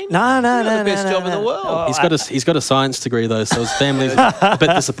complain. No. The best job in the world. He's got a science degree, though, so his family's a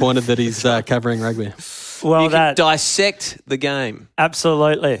bit disappointed that he's covering rugby. Well, you can dissect the game.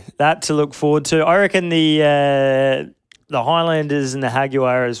 Absolutely. That to look forward to. I reckon the Highlanders and the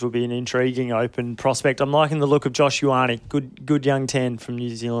Jaguars will be an intriguing open prospect. I'm liking the look of Josh Ioane. Good young 10 from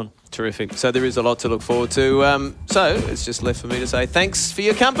New Zealand. Terrific. So there is a lot to look forward to. So it's just left for me to say thanks for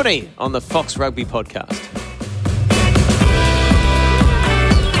your company on the Fox Rugby Podcast.